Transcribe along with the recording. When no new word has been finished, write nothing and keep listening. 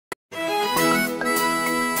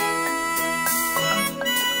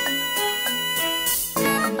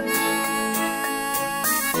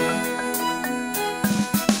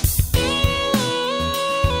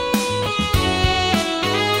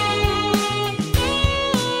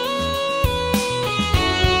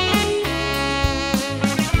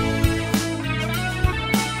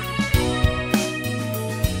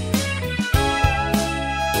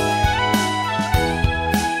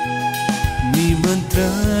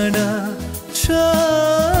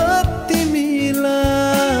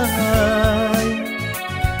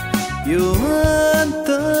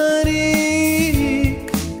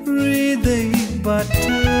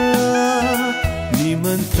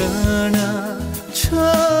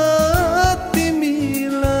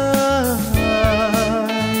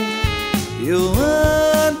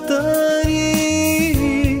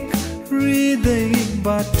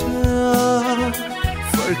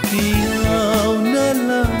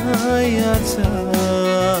छ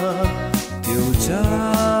त्यो जाड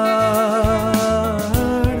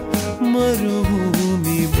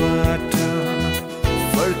मरुभूमिबाट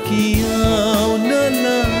फर्किआउन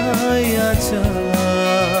लाया छ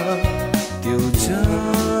त्यो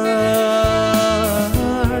जाड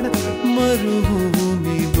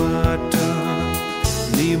मरुभूमिबाट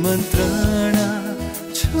निमन्त्रणा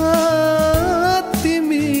छ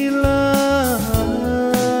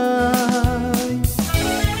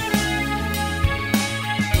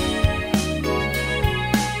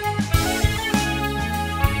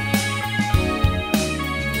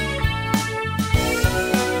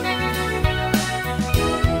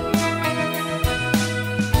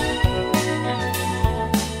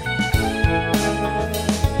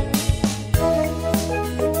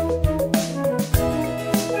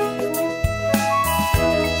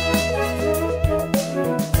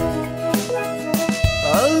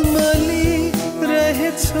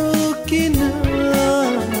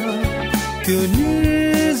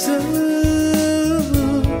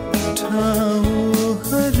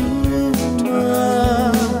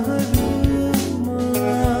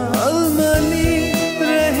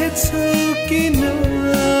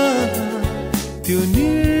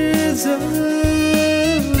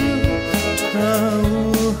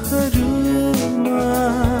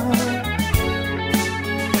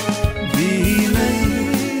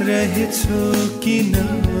किन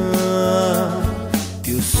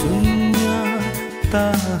त्यो शून्यताहरूमा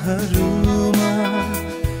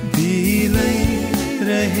बिलाइरहेछौ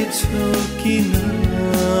किन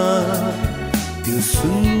त्यो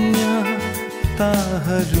शून्यताहरूमा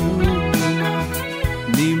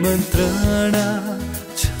निमन्त्रणा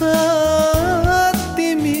छ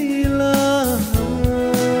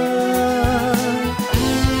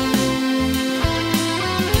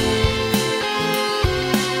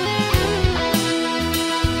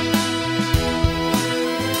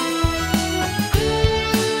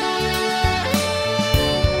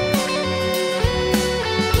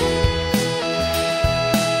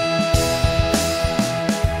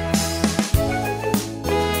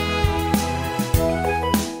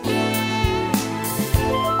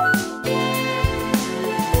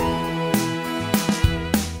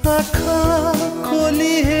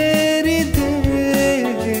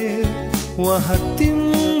वहाँ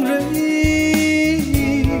तिम्रै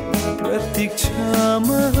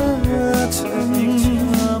प्रतीक्षामा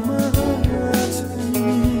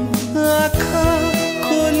आँखा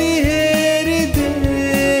खोली हेरिदे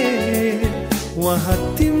वहाँ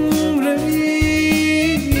तिम्रै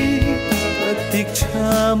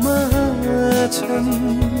प्रतीक्षामा छन्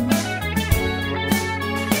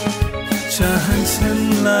चाहन्छन्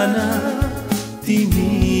लान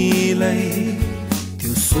तिमीलाई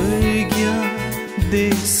त्यो स्वर्गीय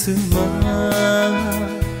देशमा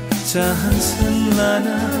चाहन्छन् लान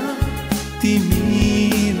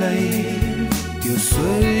तिमीलाई त्यो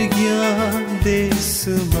स्वर्गीय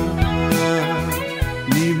देशमा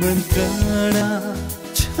निमन्त्रणा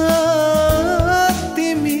छ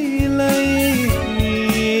तिमीलाई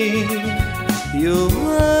यो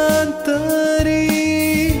आन्तरिक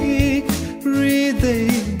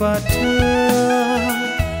हृदयबाट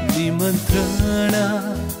निमन्त्रणा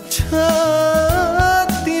छ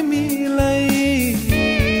तिमीलाई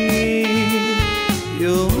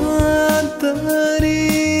यो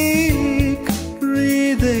आन्तरिक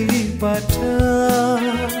हृदयबाट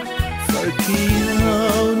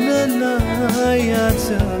फर्किआउन लाया छ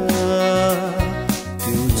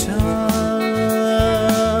त्यो जाड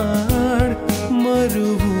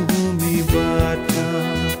मरुभूमिबाट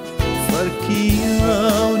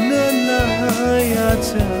फर्किआउन लाया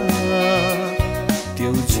छ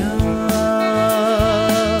त्यो जाड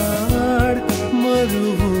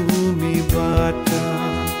मरुभूमिबाट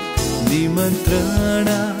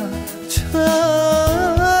निमन्त्रणा छ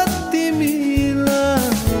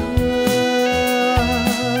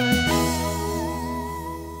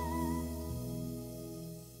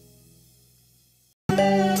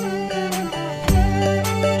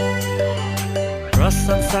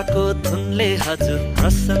प्रशंसाको धुनले हजुर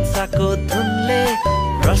प्रशंसाको धुनले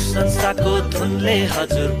प्रशंसाको धुनले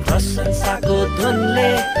हजुर प्रशंसाको धुनले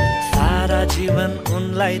सारा जीवन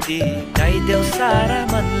उनलाई दिई गाइदेऊ सारा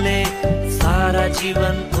मनले सारा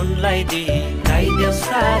जीवन उनलाई दिई गाइदेऊ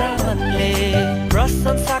सारा मनले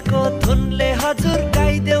प्रशंसाको धुनले हजुर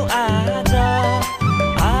गाइदेऊ आज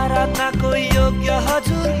आराधनाको योग्य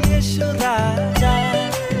हजुर येशू राजा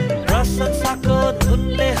प्रशंसाको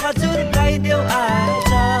धुनले हजुर गाइदेऊ आज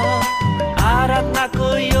आराधनाको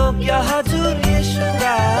योग्य हजुर येशू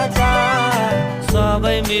राजा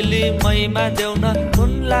सबै मिली महिमा देउन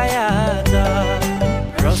उनलाई आज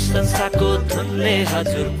प्रशंसा धुनले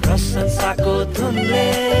हजुर प्रशंसाको धुनले